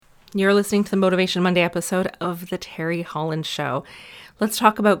You're listening to the Motivation Monday episode of The Terry Holland Show. Let's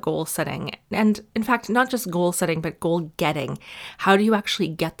talk about goal setting. And in fact, not just goal setting, but goal getting. How do you actually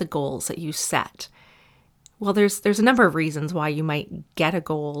get the goals that you set? Well, there's a number of reasons why you might get a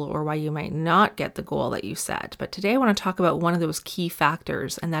goal or why you might not get the goal that you set. But today I want to talk about one of those key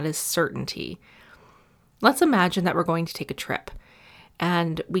factors, and that is certainty. Let's imagine that we're going to take a trip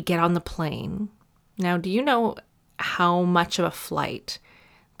and we get on the plane. Now, do you know how much of a flight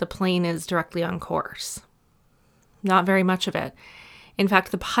the plane is directly on course? Not very much of it. In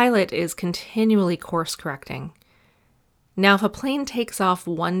fact, the pilot is continually course correcting. Now, if a plane takes off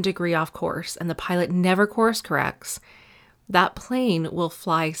 1 degree off course and the pilot never course corrects, that plane will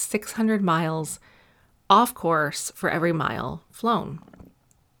fly 600 miles off course for every mile flown.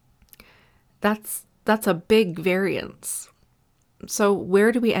 That's a big variance. So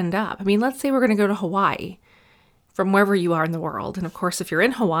where do we end up? I mean, let's say we're going to go to Hawaii from wherever you are in the world. And of course, if you're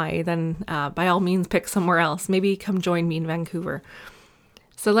in Hawaii, then by all means, pick somewhere else. Maybe come join me in Vancouver.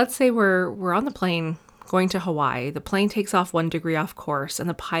 So let's say we're on the plane going to Hawaii. The plane takes off 1 degree off course and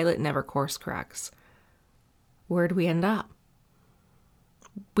the pilot never course corrects. Where do we end up?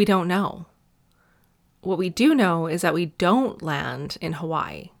 We don't know. What we do know is that we don't land in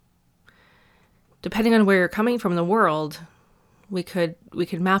Hawaii. Depending on where you're coming from in the world, we could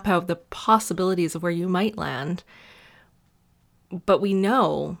map out the possibilities of where you might land, but we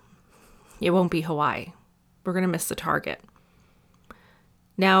know it won't be Hawaii. We're going to miss the target.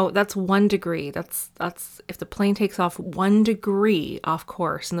 Now, that's 1 degree. That's if the plane takes off 1 degree off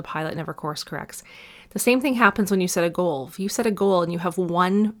course and the pilot never course corrects. The same thing happens when you set a goal. If you set a goal and you have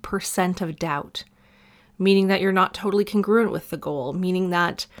 1% of doubt, meaning that you're not totally congruent with the goal, meaning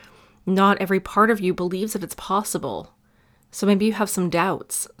that not every part of you believes that it's possible. So maybe you have some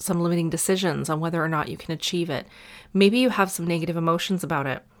doubts, some limiting decisions on whether or not you can achieve it. Maybe you have some negative emotions about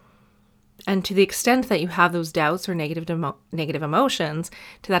it. And to the extent that you have those doubts or negative emotions,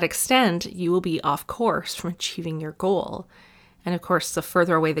 to that extent, you will be off course from achieving your goal. And of course, the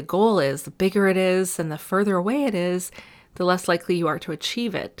further away the goal is, the bigger it is, and the further away it is, the less likely you are to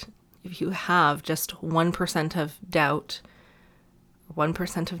achieve it. If you have just 1% of doubt,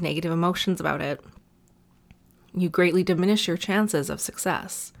 1% of negative emotions about it, you greatly diminish your chances of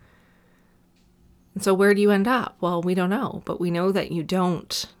success. And so where do you end up? Well, we don't know, but we know that you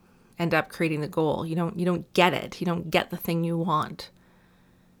don't end up creating the goal. You don't get it. You don't get the thing you want.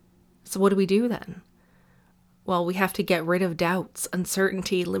 So what do we do then? Well, we have to get rid of doubts,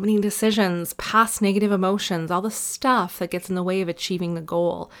 uncertainty, limiting decisions, past negative emotions, all the stuff that gets in the way of achieving the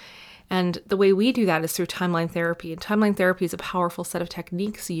goal. And the way we do that is through timeline therapy. And timeline therapy is a powerful set of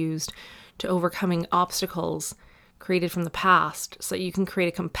techniques used to overcoming obstacles created from the past so that you can create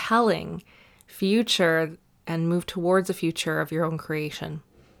a compelling future and move towards a future of your own creation.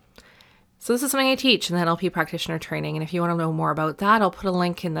 So this is something I teach in the NLP practitioner training. And if you want to know more about that, I'll put a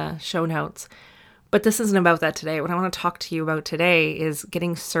link in the show notes. But this isn't about that today. What I want to talk to you about today is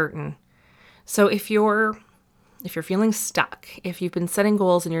getting certain. So if you're feeling stuck, if you've been setting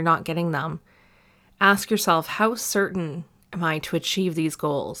goals and you're not getting them, ask yourself, how certain am I to achieve these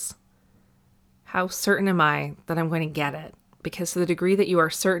goals? How certain am I that I'm going to get it? Because to the degree that you are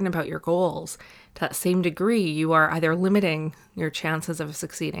certain about your goals, to that same degree, you are either limiting your chances of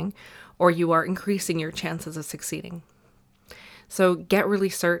succeeding or you are increasing your chances of succeeding. So get really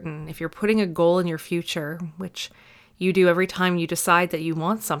certain. If you're putting a goal in your future, which you do every time you decide that you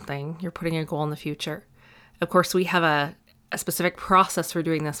want something, you're putting a goal in the future. Of course, we have a specific process for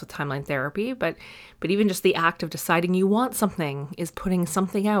doing this with timeline therapy, but even just the act of deciding you want something is putting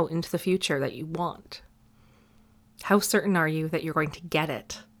something out into the future that you want. How certain are you that you're going to get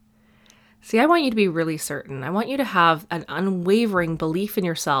it? See, I want you to be really certain. I want you to have an unwavering belief in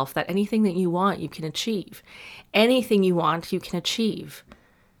yourself that anything that you want, you can achieve. Anything you want, you can achieve,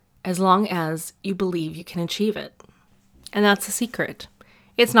 as long as you believe you can achieve it. And that's the secret.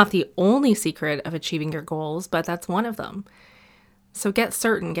 It's not the only secret of achieving your goals, but that's one of them. So get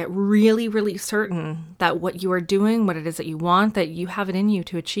certain, get really, really certain that what you are doing, what it is that you want, that you have it in you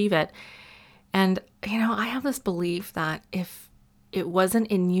to achieve it. And, I have this belief that if it wasn't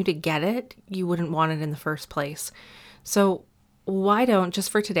in you to get it, you wouldn't want it in the first place. So why don't, just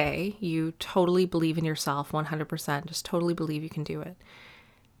for today, you totally believe in yourself 100%, just totally believe you can do it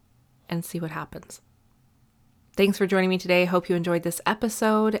and see what happens. Thanks for joining me today. Hope you enjoyed this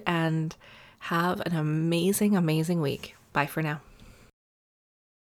episode and have an amazing, amazing week. Bye for now.